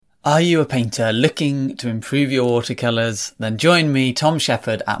Are you a painter looking to improve your watercolours? Then join me, Tom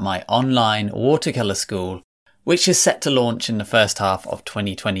Shepherd, at my online watercolour school, which is set to launch in the first half of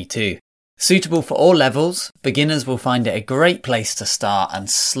 2022. Suitable for all levels, beginners will find it a great place to start and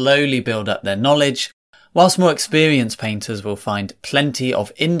slowly build up their knowledge, whilst more experienced painters will find plenty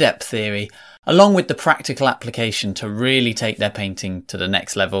of in-depth theory, along with the practical application to really take their painting to the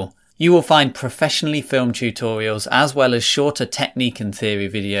next level. You will find professionally filmed tutorials as well as shorter technique and theory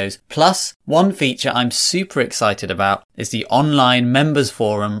videos. Plus, one feature I'm super excited about is the online members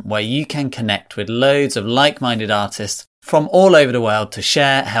forum where you can connect with loads of like-minded artists from all over the world to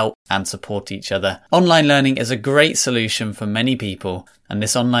share, help and support each other. Online learning is a great solution for many people, and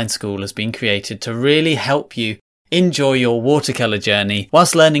this online school has been created to really help you enjoy your watercolour journey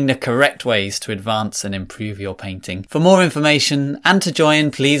whilst learning the correct ways to advance and improve your painting. For more information and to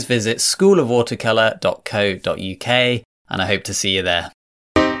join, please visit schoolofwatercolour.co.uk, and I hope to see you there.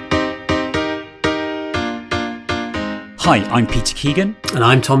 Hi, I'm Peter Keegan. And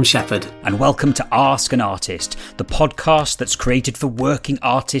I'm Tom Shepherd. And welcome to Ask an Artist, the podcast that's created for working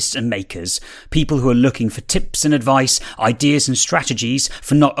artists and makers, people who are looking for tips and advice, ideas and strategies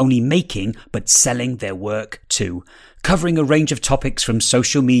for not only making, but selling their work too. Covering a range of topics from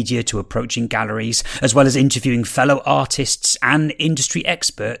social media to approaching galleries, as well as interviewing fellow artists and industry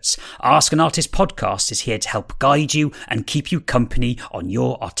experts, Ask an Artist podcast is here to help guide you and keep you company on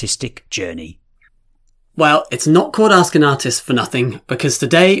your artistic journey. Well, it's not called Ask an Artist for nothing, because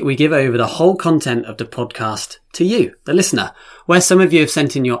today we give over the whole content of the podcast to you, the listener, where some of you have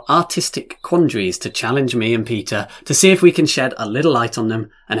sent in your artistic quandaries to challenge me and Peter to see if we can shed a little light on them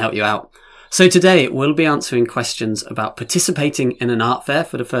and help you out. So today we'll be answering questions about participating in an art fair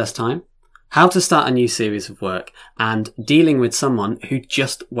for the first time, how to start a new series of work, and dealing with someone who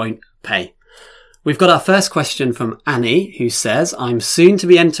just won't pay. We've got our first question from Annie, who says, I'm soon to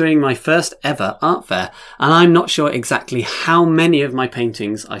be entering my first ever art fair, and I'm not sure exactly how many of my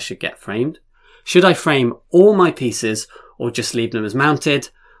paintings I should get framed. Should I frame all my pieces or just leave them as mounted?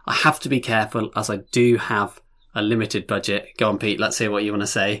 I have to be careful as I do have a limited budget. Go on, Pete, let's hear what you want to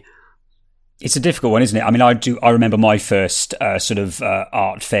say. It's a difficult one, isn't it? I mean, I remember my first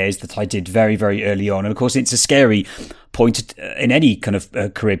art fairs that I did very, very early on. And of course, it's a scary point in any kind of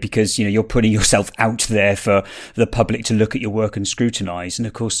career because, you know, you're putting yourself out there for the public to look at your work and scrutinise. And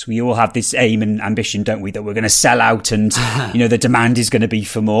of course, we all have this aim and ambition, don't we, that we're going to sell out and, you know, the demand is going to be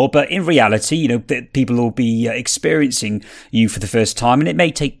for more. But in reality, you know, people will be experiencing you for the first time, and it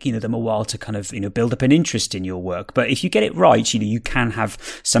may take, you know, them a while to kind of, you know, build up an interest in your work. But if you get it right, you know, you can have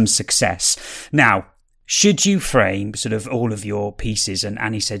some success. Now, should you frame sort of all of your pieces? And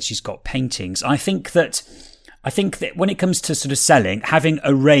Annie said she's got paintings. I think that when it comes to sort of selling, having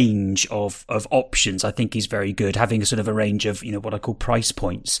a range of options, I think is very good. Having a sort of a range of, you know, what I call price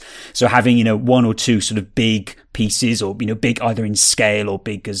points. So having, you know, one or two sort of big pieces or, you know, big either in scale or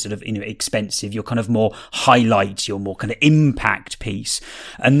big as sort of, you know, expensive, your kind of more highlight, your more kind of impact piece.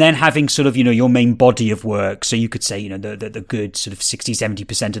 And then having sort of, you know, your main body of work. So you could say, you know, the good sort of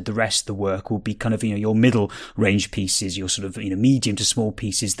 60-70% of the rest of the work will be kind of, you know, your middle range pieces, your sort of, you know, medium to small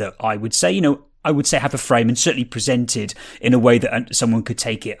pieces that I would say have a frame and certainly presented in a way that someone could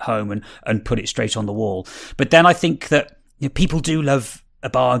take it home and put it straight on the wall. But then I think that, you know, people do love a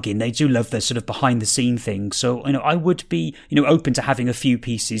bargain. They do love the sort of behind the scene thing. So, you know, I would be, you know, open to having a few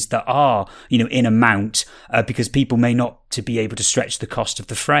pieces that are, you know, in a mount because people may not to be able to stretch the cost of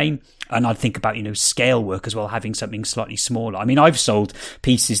the frame. And I'd think about, you know, scale work as well, having something slightly smaller. I mean, I've sold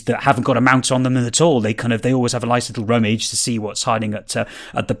pieces that haven't got a mount on them at all. They always have a nice little rummage to see what's hiding at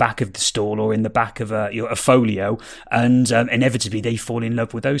the back of the stall or in the back of a folio. And inevitably they fall in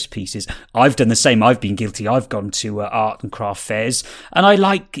love with those pieces. I've done the same. I've been guilty. I've gone to art and craft fairs and I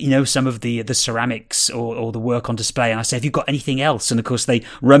like, you know, some of the ceramics or the work on display. And I say, have you got anything else? And of course they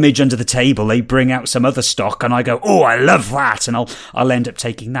rummage under the table. They bring out some other stock and I go, oh, I love that. And I'll end up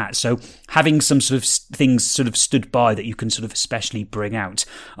taking that. So having some sort of things sort of stood by that you can sort of especially bring out,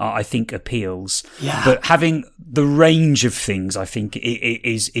 I think appeals. Yeah. But having the range of things, I think,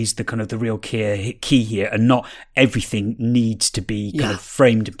 is the kind of the real key here, and not everything needs to be kind of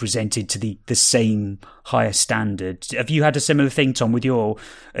framed and presented to the same higher standard. Have you had a similar thing, Tom, with your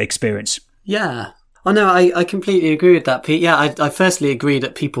experience? Yeah. Oh no, I completely agree with that, Pete. Yeah, I firstly agree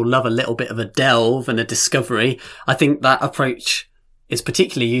that people love a little bit of a delve and a discovery. I think that approach is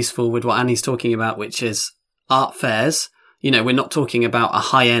particularly useful with what Annie's talking about, which is art fairs. You know, we're not talking about a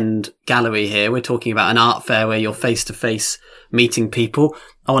high-end gallery here. We're talking about an art fair where you're face-to-face meeting people.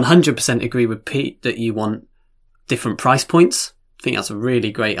 I 100% agree with Pete that you want different price points I think that's a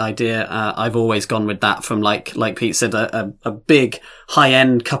really great idea. I've always gone with that from like Pete said, a big high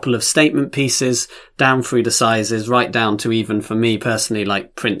end couple of statement pieces down through the sizes, right down to even for me personally,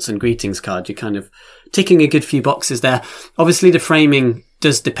 like prints and greetings card. You're kind of ticking a good few boxes there. Obviously the framing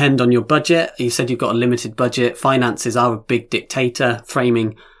does depend on your budget. You said you've got a limited budget. Finances are a big dictator.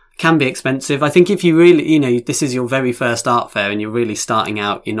 Framing can be expensive. I think if you really, this is your very first art fair and you're really starting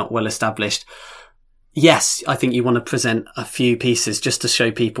out, you're not well established. Yes, I think you want to present a few pieces just to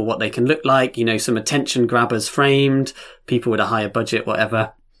show people what they can look like, some attention grabbers framed, people with a higher budget,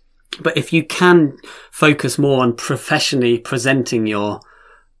 whatever. But if you can focus more on professionally presenting your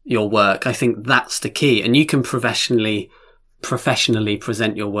work, I think that's the key. And you can professionally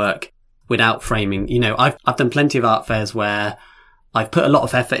present your work without framing. I've done plenty of art fairs where I've put a lot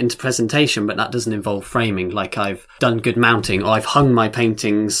of effort into presentation, but that doesn't involve framing. Like I've done good mounting, or I've hung my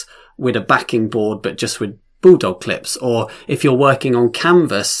paintings with a backing board, but just with bulldog clips. Or if you're working on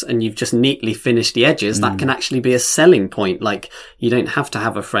canvas and you've just neatly finished the edges, that can actually be a selling point. Like you don't have to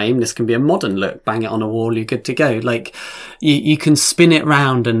have a frame. This can be a modern look. Bang it on a wall, you're good to go. Like you can spin it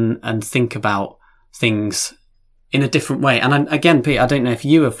round and think about things in a different way. And again, Pete, I don't know if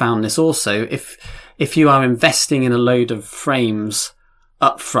you have found this also. If you are investing in a load of frames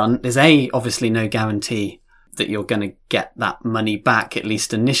up front, there's obviously no guarantee that you're going to get that money back, at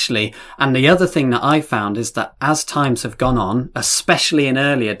least initially. And the other thing that I found is that as times have gone on, especially in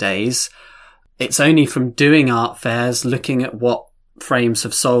earlier days, it's only from doing art fairs, looking at what frames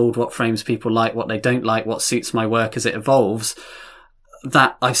have sold, what frames people like, what they don't like, what suits my work as it evolves,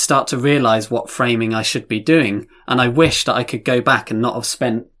 that I start to realise what framing I should be doing. And I wish that I could go back and not have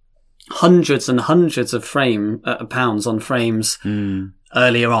spent hundreds and hundreds of pounds on frames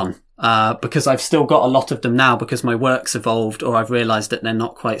earlier on. Because I've still got a lot of them now because my work's evolved, or I've realised that they're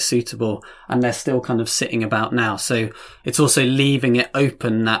not quite suitable and they're still kind of sitting about now. So it's also leaving it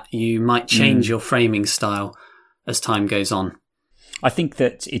open that you might change your framing style as time goes on. I think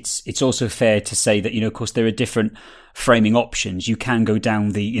that it's also fair to say that, of course, there are different framing options. You can go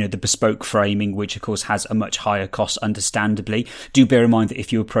down the bespoke framing, which of course has a much higher cost, understandably. Do bear in mind that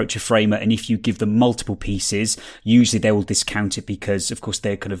if you approach a framer and if you give them multiple pieces, usually they will discount it because of course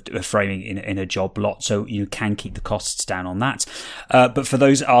they're kind of framing in a job lot, so you can keep the costs down on that. But for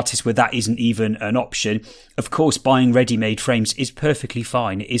those artists where that isn't even an option, of course buying ready-made frames is perfectly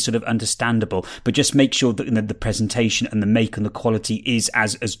fine. It is sort of understandable, but just make sure that the presentation and the make and the quality is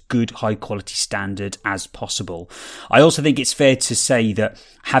as good high quality standard as possible. I also think it's fair to say that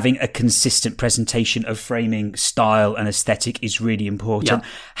having a consistent presentation of framing style and aesthetic is really important. Yeah.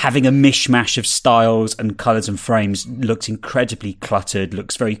 Having a mishmash of styles and colours and frames looks incredibly cluttered,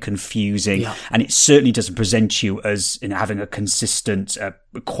 looks very confusing, and it certainly doesn't present you as having a consistent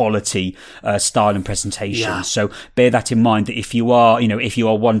quality style and presentation. Yeah. So bear that in mind, that if you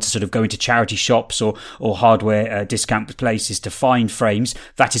are one to sort of go into charity shops or hardware discount places to find frames,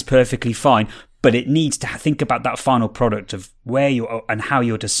 that is perfectly fine. But it needs to think about that final product of where you are and how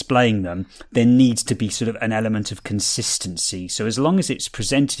you're displaying them. There needs to be sort of an element of consistency. So as long as it's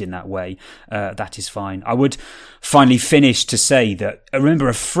presented in that way, that is fine. I would finally finish to say that, remember,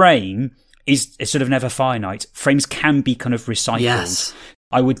 a frame is sort of never finite. Frames can be kind of recycled. Yes.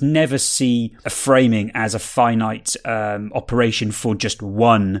 I would never see a framing as a finite operation for just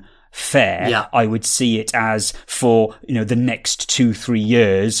one fair. Yeah. I would see it as for the next 2-3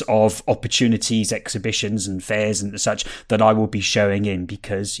 years of opportunities, exhibitions and fairs and such that I will be showing in,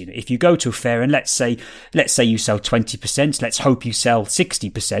 because if you go to a fair and let's say you sell 20%, let's hope you sell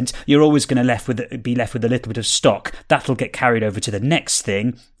 60%, you're always going to be left with a little bit of stock that'll get carried over to the next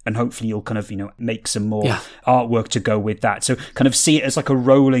thing. And hopefully you'll kind of, make some more artwork to go with that. So kind of see it as like a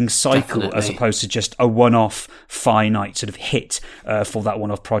rolling cycle. Definitely. As opposed to just a one-off finite sort of hit for that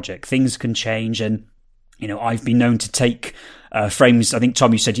one-off project. Things can change, and, I've been known to take frames. I think,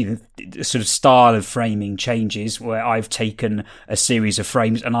 Tom, you said the sort of style of framing changes, where I've taken a series of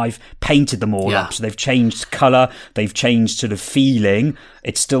frames and I've painted them all up. So they've changed colour, they've changed sort of feeling.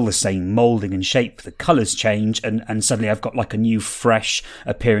 It's still the same moulding and shape. The colours change, and suddenly I've got like a new, fresh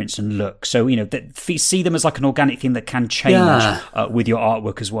appearance and look. So, see them as like an organic thing that can change with your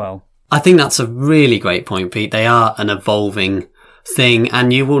artwork as well. I think that's a really great point, Pete. They are an evolving thing,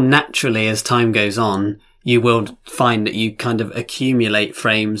 and you will naturally, as time goes on, you will find that you kind of accumulate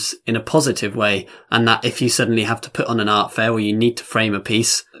frames in a positive way, and that if you suddenly have to put on an art fair or you need to frame a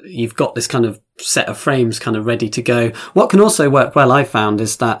piece, you've got this kind of set of frames kind of ready to go. What can also work well, I've found,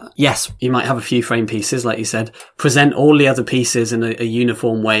 is that, yes, you might have a few frame pieces, like you said, present all the other pieces in a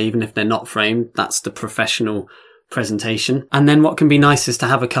uniform way, even if they're not framed. That's the professional presentation. And then what can be nice is to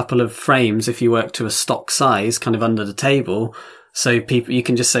have a couple of frames, if you work to a stock size, kind of under the table, So you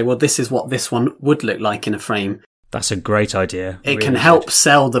can just say, well, this is what this one would look like in a frame. That's a great idea. It really can help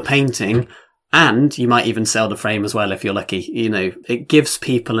sell the painting, and you might even sell the frame as well if you're lucky. It gives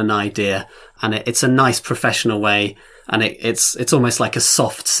people an idea, and it's a nice professional way. And it's almost like a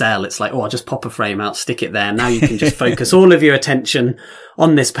soft sell. It's like, I'll just pop a frame out, stick it there. Now you can just focus all of your attention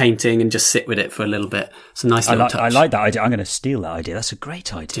on this painting and just sit with it for a little bit. It's a nice little touch. I like that idea. I'm going to steal that idea. That's a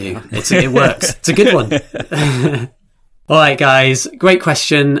great idea. It works. It's a good one. All right, guys. Great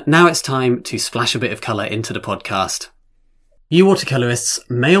question. Now it's time to splash a bit of colour into the podcast. You watercolourists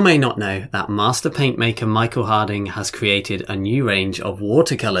may or may not know that master paint maker Michael Harding has created a new range of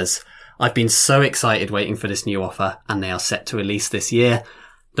watercolours. I've been so excited waiting for this new offer, and they are set to release this year.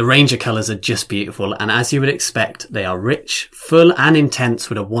 The range of colours are just beautiful, and as you would expect, they are rich, full and intense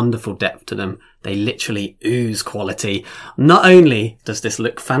with a wonderful depth to them. They literally ooze quality. Not only does this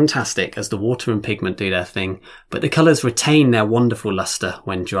look fantastic as the water and pigment do their thing, but the colours retain their wonderful lustre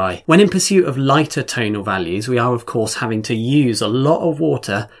when dry. When in pursuit of lighter tonal values, we are of course having to use a lot of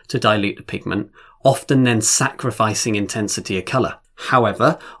water to dilute the pigment, often then sacrificing intensity of colour.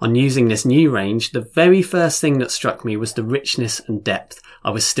 However, on using this new range, the very first thing that struck me was the richness and depth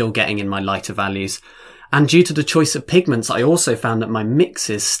I was still getting in my lighter values. And due to the choice of pigments, I also found that my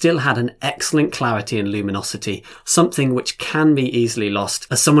mixes still had an excellent clarity and luminosity, something which can be easily lost.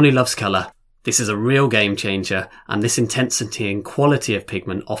 As someone who loves colour, this is a real game changer, and this intensity and quality of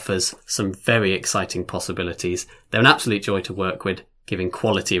pigment offers some very exciting possibilities. They're an absolute joy to work with, giving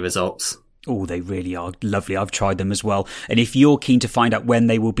quality results. Oh, they really are lovely. I've tried them as well. And if you're keen to find out when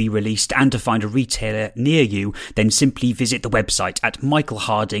they will be released and to find a retailer near you, then simply visit the website at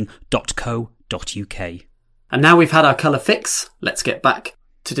michaelharding.co.uk. And now we've had our colour fix, let's get back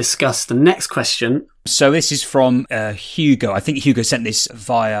to discuss the next question. So this is from Hugo. I think Hugo sent this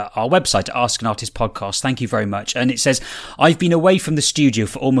via our website, Ask an Artist Podcast. Thank you very much. And it says, I've been away from the studio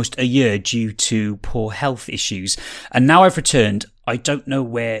for almost a year due to poor health issues. And now I've returned. I don't know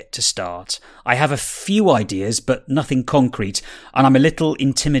where to start. I have a few ideas, but nothing concrete, and I'm a little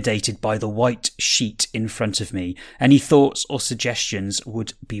intimidated by the white sheet in front of me. Any thoughts or suggestions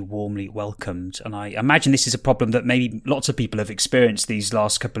would be warmly welcomed. And I imagine this is a problem that maybe lots of people have experienced these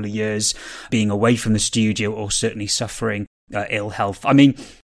last couple of years, being away from the studio or certainly suffering ill health. I mean,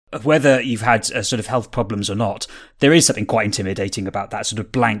 whether you've had sort of health problems or not, there is something quite intimidating about that sort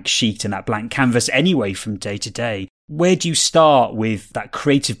of blank sheet and that blank canvas anyway from day to day. Where do you start with that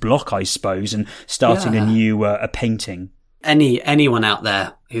creative block, I suppose, and starting a new a painting? Anyone out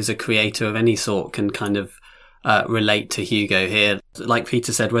there who's a creator of any sort can kind of relate to Hugo here. Like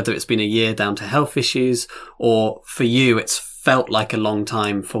Peter said, whether it's been a year down to health issues or for you, it's felt like a long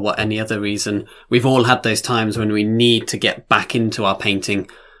time for any other reason. We've all had those times when we need to get back into our painting.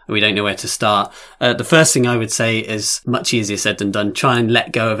 We don't know where to start. The first thing I would say is much easier said than done. Try and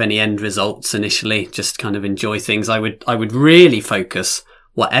let go of any end results initially. Just kind of enjoy things. I would really focus,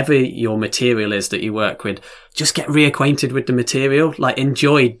 whatever your material is that you work with, just get reacquainted with the material. Like,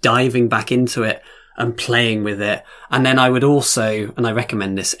 enjoy diving back into it and playing with it. And then I would also, and I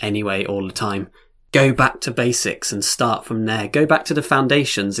recommend this anyway all the time, go back to basics and start from there. Go back to the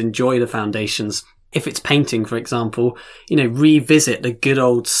foundations. Enjoy the foundations. If it's painting, for example, revisit the good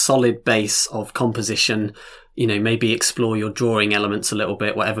old solid base of composition, maybe explore your drawing elements a little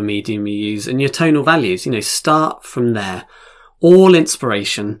bit, whatever medium you use, and your tonal values, start from there. All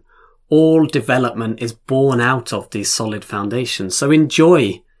inspiration, all development is born out of these solid foundations. So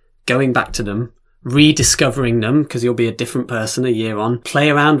enjoy going back to them, rediscovering them, because you'll be a different person a year on. Play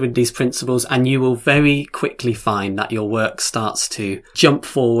around with these principles and you will very quickly find that your work starts to jump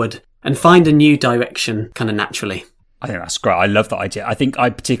forward and find a new direction kind of naturally. I think that's great. I love that idea. I think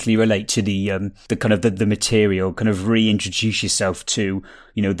I particularly relate to the kind of the material, kind of reintroduce yourself to,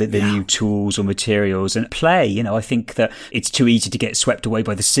 the new tools or materials and play. I think that it's too easy to get swept away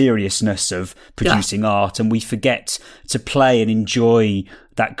by the seriousness of producing art, and we forget to play and enjoy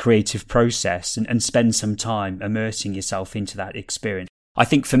that creative process and spend some time immersing yourself into that experience. I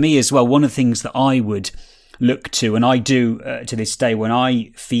think for me as well, one of the things that I would look to, and I do to this day, when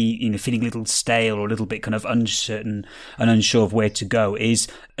I feel feeling a little stale or a little bit kind of uncertain and unsure of where to go, is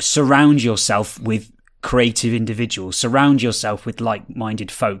surround yourself with creative individuals, surround yourself with like-minded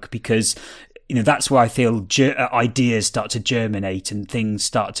folk, because that's where I feel ideas start to germinate and things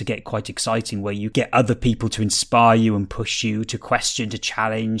start to get quite exciting, where you get other people to inspire you and push you to question, to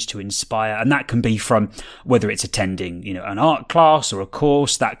challenge, to inspire. And that can be from whether it's attending, an art class or a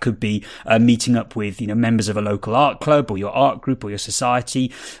course. That could be meeting up with, members of a local art club or your art group or your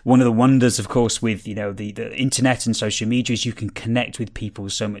society. One of the wonders, of course, with, the internet and social media is you can connect with people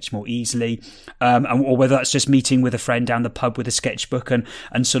so much more easily. Or whether that's just meeting with a friend down the pub with a sketchbook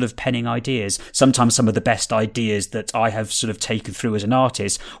and sort of penning ideas. Sometimes some of the best ideas that I have sort of taken through as an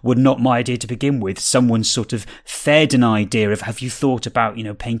artist were not my idea to begin with. Someone sort of fed an idea of, have you thought about,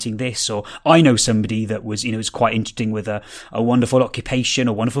 painting this? Or I know somebody that was, was quite interesting with a wonderful occupation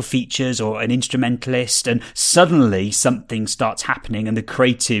or wonderful features or an instrumentalist. And suddenly something starts happening and the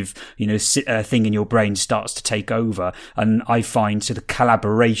creative, thing in your brain starts to take over. And I find sort of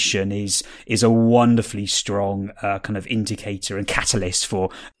collaboration is a wonderfully strong kind of indicator and catalyst for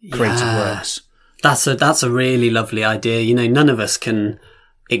creative works. That's a really lovely idea. None of us can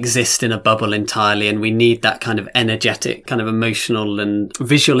exist in a bubble entirely, and we need that kind of energetic, kind of emotional and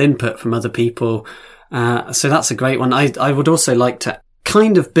visual input from other people. So that's a great one. I would also like to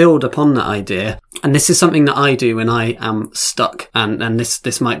kind of build upon that idea. And this is something that I do when I am stuck, and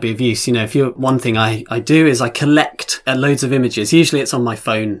this might be of use. One thing I do is I collect loads of images. Usually it's on my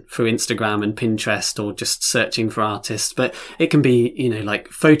phone through Instagram and Pinterest or just searching for artists, but it can be, like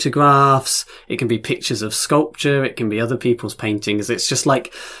photographs, it can be pictures of sculpture, it can be other people's paintings. It's just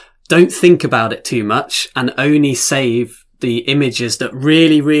like, don't think about it too much and only save the images that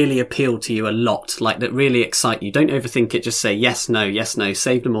really, really appeal to you a lot, like that really excite you. Don't overthink it. Just say yes, no,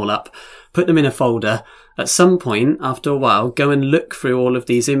 save them all up, put them in a folder. At some point, after a while, go and look through all of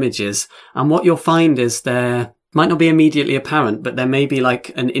these images. And what you'll find is there might not be immediately apparent, but there may be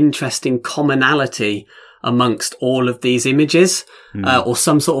like an interesting commonality amongst all of these images, or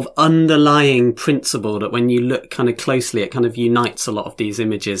some sort of underlying principle that when you look kind of closely, it kind of unites a lot of these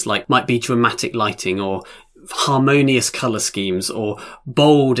images, like might be dramatic lighting or harmonious color schemes or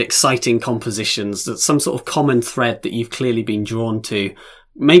bold, exciting compositions. That's some sort of common thread that you've clearly been drawn to,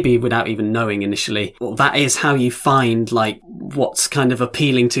 maybe without even knowing initially. Well, that is how you find like what's kind of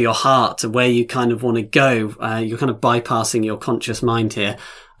appealing to your heart, to where you kind of want to go. You're kind of bypassing your conscious mind here.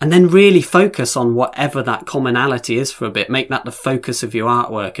 And then really focus on whatever that commonality is for a bit. Make that the focus of your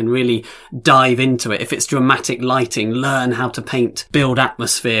artwork and really dive into it. If it's dramatic lighting, learn how to paint, build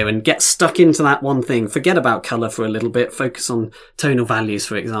atmosphere, and get stuck into that one thing. Forget about colour for a little bit. Focus on tonal values,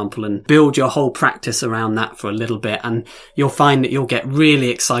 for example, and build your whole practice around that for a little bit. And you'll find that you'll get really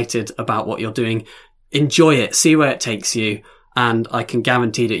excited about what you're doing. Enjoy it. See where it takes you. And I can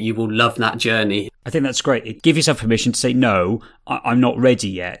guarantee that you will love that journey. I think that's great. Give yourself permission to say, no, I'm not ready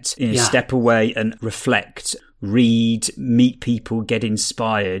yet. Step away and reflect, read, meet people, get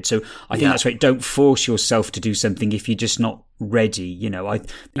inspired. So I think that's right. Don't force yourself to do something if you're just not ready.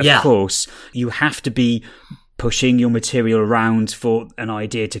 Of course, you have to be pushing your material around for an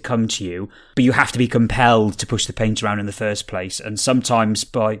idea to come to you, but you have to be compelled to push the paint around in the first place. And sometimes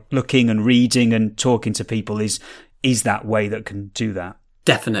by looking and reading and talking to people is that way that can do that.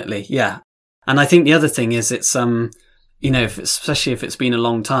 Definitely, yeah. And I think the other thing is it's, especially if it's been a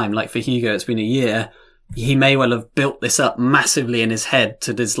long time, like for Hugo, it's been a year, he may well have built this up massively in his head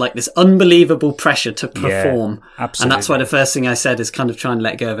to this unbelievable pressure to perform. Yeah, absolutely. And that's why the first thing I said is kind of try and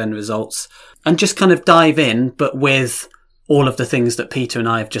let go of end results and just kind of dive in, but with all of the things that Peter and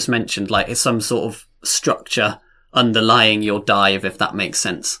I have just mentioned, like it's some sort of structure underlying your dive, if that makes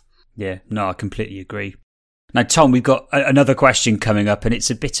sense. Yeah, no, I completely agree. Now, Tom, we've got another question coming up, and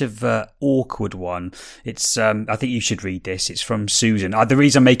it's a bit of an awkward one. It's, I think you should read this. It's from Susan. The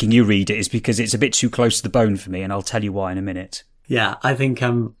reason I'm making you read it is because it's a bit too close to the bone for me, and I'll tell you why in a minute. Yeah, I think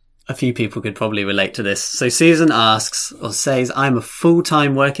a few people could probably relate to this. So Susan asks, or says, I'm a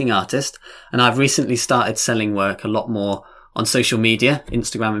full-time working artist, and I've recently started selling work a lot more on social media,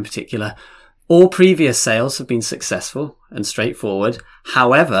 Instagram in particular. All previous sales have been successful and straightforward.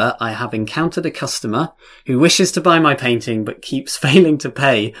 However, I have encountered a customer who wishes to buy my painting but keeps failing to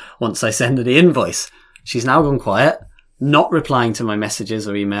pay once I send her the invoice. She's now gone quiet, not replying to my messages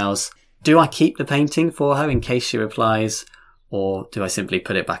or emails. Do I keep the painting for her in case she replies, or do I simply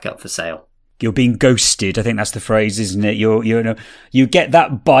put it back up for sale? You're being ghosted. I think that's the phrase, isn't it? You get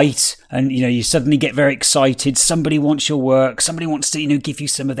that bite and, you suddenly get very excited. Somebody wants your work. Somebody wants to, give you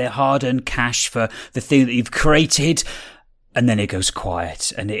some of their hard-earned cash for the thing that you've created. And then it goes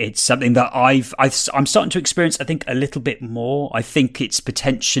quiet. And it's something that I'm starting to experience, I think, a little bit more. I think it's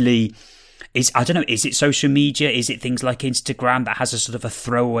potentially I don't know, is it social media? Is it things like Instagram that has a sort of a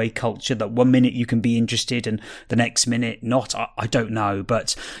throwaway culture that 1 minute you can be interested and the next minute not? I don't know.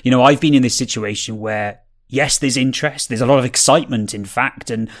 But, I've been in this situation where, yes, there's interest. There's a lot of excitement, in fact,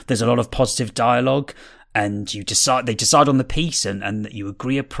 and there's a lot of positive dialogue. And they decide on the piece and you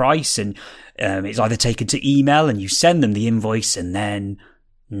agree a price, and it's either taken to email and you send them the invoice, and then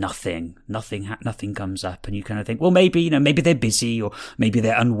nothing comes up, and you kind of think, well, maybe they're busy, or maybe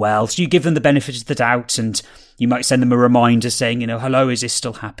they're unwell. So you give them the benefit of the doubt, and you might send them a reminder saying, hello, is this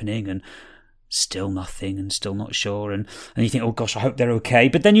still happening? And still nothing, and still not sure, and you think, oh gosh, I hope they're okay.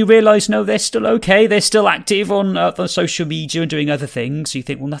 But then you realise, no, they're still okay. They're still active on social media and doing other things. So you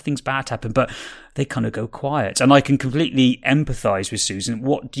think, well, nothing's bad happened, but they kind of go quiet. And I can completely empathise with Susan.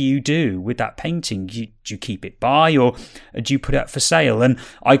 What do you do with that painting? Do you keep it by, or do you put it up for sale? And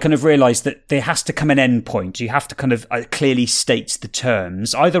I kind of realised that there has to come an end point. You have to kind of clearly state the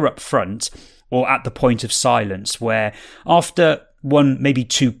terms, either up front or at the point of silence, where after one, maybe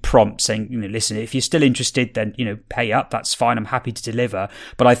two prompts saying, listen, if you're still interested, then, pay up. That's fine. I'm happy to deliver.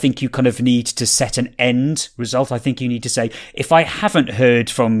 But I think you kind of need to set an end result. I think you need to say, if I haven't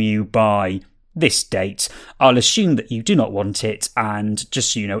heard from you by this date, I'll assume that you do not want it, and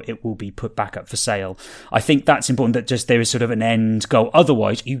just so you know, it will be put back up for sale. I think that's important, that just there is sort of an end goal.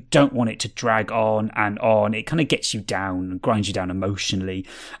 Otherwise, you don't want it to drag on and on. It kind of gets you down and grinds you down emotionally,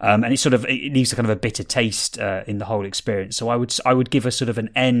 and it leaves a kind of a bitter taste in the whole experience. So I would give a sort of an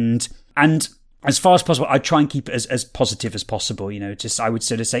end, and as far as possible, I try and keep it as positive as possible. I would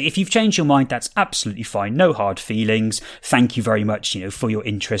sort of say, if you've changed your mind, that's absolutely fine. No hard feelings. Thank you very much, for your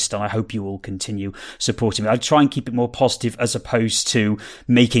interest, and I hope you will continue supporting me. I try and keep it more positive as opposed to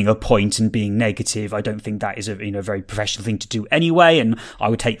making a point and being negative. I don't think that is a very professional thing to do anyway, and I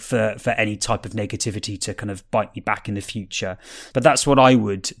would hate for any type of negativity to kind of bite me back in the future. But that's what I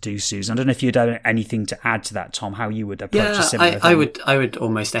would do, Susan. I don't know if you'd have anything to add to that, Tom, how you would approach a similar thing. I would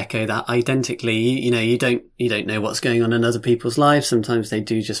almost echo that identically. You don't know what's going on in other people's lives. Sometimes they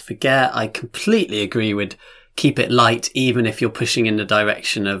do just forget. I completely agree with keep it light, even if you're pushing in the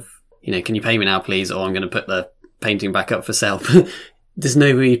direction of, can you pay me now, please? Or I'm going to put the painting back up for sale. There's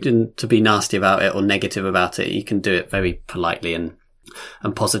no reason to be nasty about it or negative about it. You can do it very politely and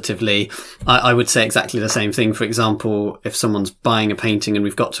positively. I would say exactly the same thing. For example, if someone's buying a painting and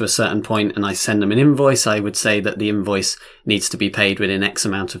we've got to a certain point and I send them an invoice, I would say that the invoice needs to be paid within X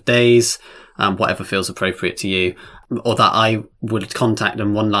amount of days. Whatever feels appropriate to you, or that I would contact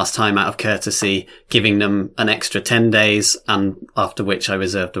them one last time out of courtesy, giving them an extra 10 days, and after which I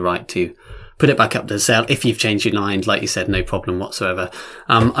reserve the right to put it back up to sale. If you've changed your mind, like you said, no problem whatsoever.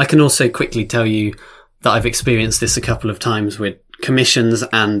 I can also quickly tell you that I've experienced this a couple of times with commissions,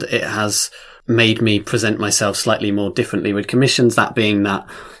 and it has made me present myself slightly more differently with commissions. That being that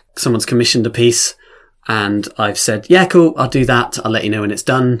someone's commissioned a piece and I've said, yeah, cool, I'll do that. I'll let you know when it's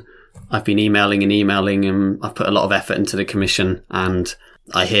done. I've been emailing, and I've put a lot of effort into the commission, and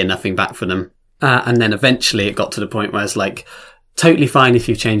I hear nothing back from them. And then eventually it got to the point where it's like, totally fine if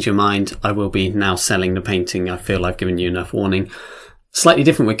you've changed your mind. I will be now selling the painting. I feel I've given you enough warning. Slightly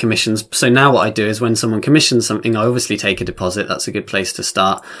different with commissions. So now what I do is when someone commissions something, I obviously take a deposit. That's a good place to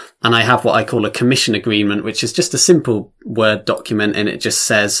start. And I have what I call a commission agreement, which is just a simple Word document, and it just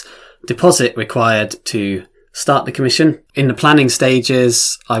says deposit required to start the commission. In the planning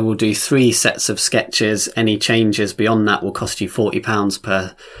stages, I will do 3 sets of sketches. Any changes beyond that will cost you £40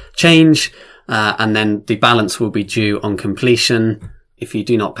 per change. And then the balance will be due on completion. If you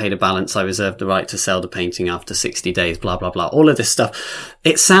do not pay the balance, I reserve the right to sell the painting after 60 days, blah, blah, blah. All of this stuff.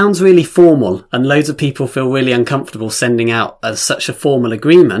 It sounds really formal, and loads of people feel really uncomfortable sending out such a formal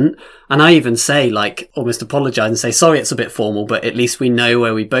agreement. And I even say, almost apologise and say, sorry, it's a bit formal, but at least we know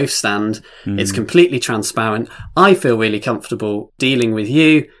where we both stand. It's completely transparent. I feel really comfortable dealing with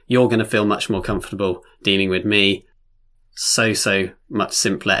you. You're going to feel much more comfortable dealing with me. So much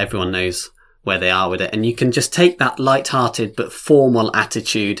simpler. Everyone knows where they are with it. And you can just take that light-hearted but formal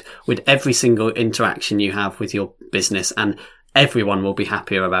attitude with every single interaction you have with your business, and everyone will be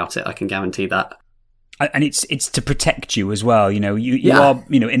happier about it. I can guarantee that. And it's to protect you as well. You are,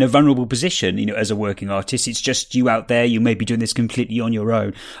 in a vulnerable position, as a working artist. It's just you out there. You may be doing this completely on your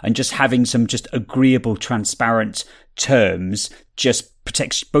own, and just having some just agreeable, transparent terms just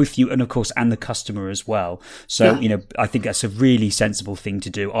protects both you and of course and the customer as well. So I think that's a really sensible thing to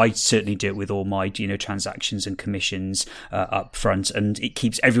do. I certainly do it with all my transactions and commissions up front, and it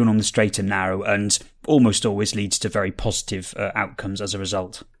keeps everyone on the straight and narrow, and almost always leads to very positive outcomes as a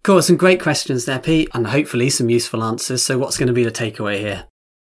result. Cool, some great questions there, Pete, and hopefully some useful answers. So what's going to be the takeaway here?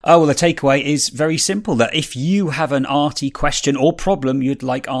 Oh, well, the takeaway is very simple, that if you have an arty question or problem you'd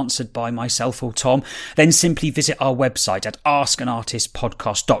like answered by myself or Tom, then simply visit our website at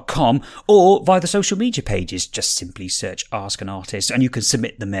askanartistpodcast.com or via the social media pages. Just simply search Ask an Artist and you can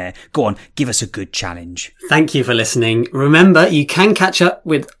submit them there. Go on, give us a good challenge. Thank you for listening. Remember, you can catch up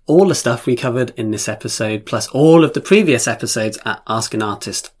with all the stuff we covered in this episode, plus all of the previous episodes at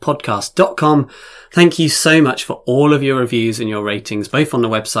askanartistpodcast.com. Thank you so much for all of your reviews and your ratings, both on the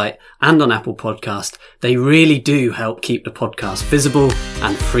website and on Apple Podcast. They really do help keep the podcast visible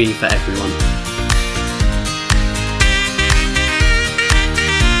and free for everyone.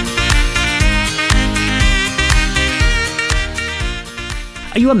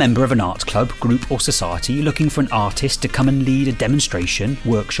 Are you a member of an art club, group or society looking for an artist to come and lead a demonstration,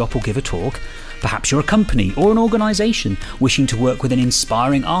 workshop or give a talk? Perhaps you're a company or an organisation wishing to work with an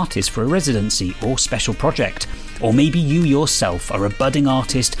inspiring artist for a residency or special project. Or maybe you yourself are a budding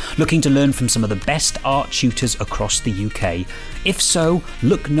artist looking to learn from some of the best art tutors across the UK. If so,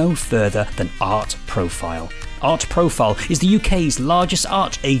 look no further than Art Profile. Art Profile is the UK's largest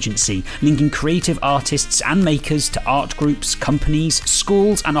art agency, linking creative artists and makers to art groups, companies,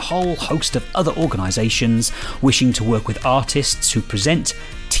 schools and a whole host of other organisations wishing to work with artists who present,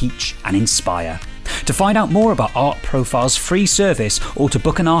 teach and inspire. To find out more about Art Profile's free service or to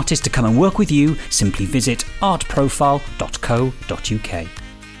book an artist to come and work with you, simply visit artprofile.co.uk.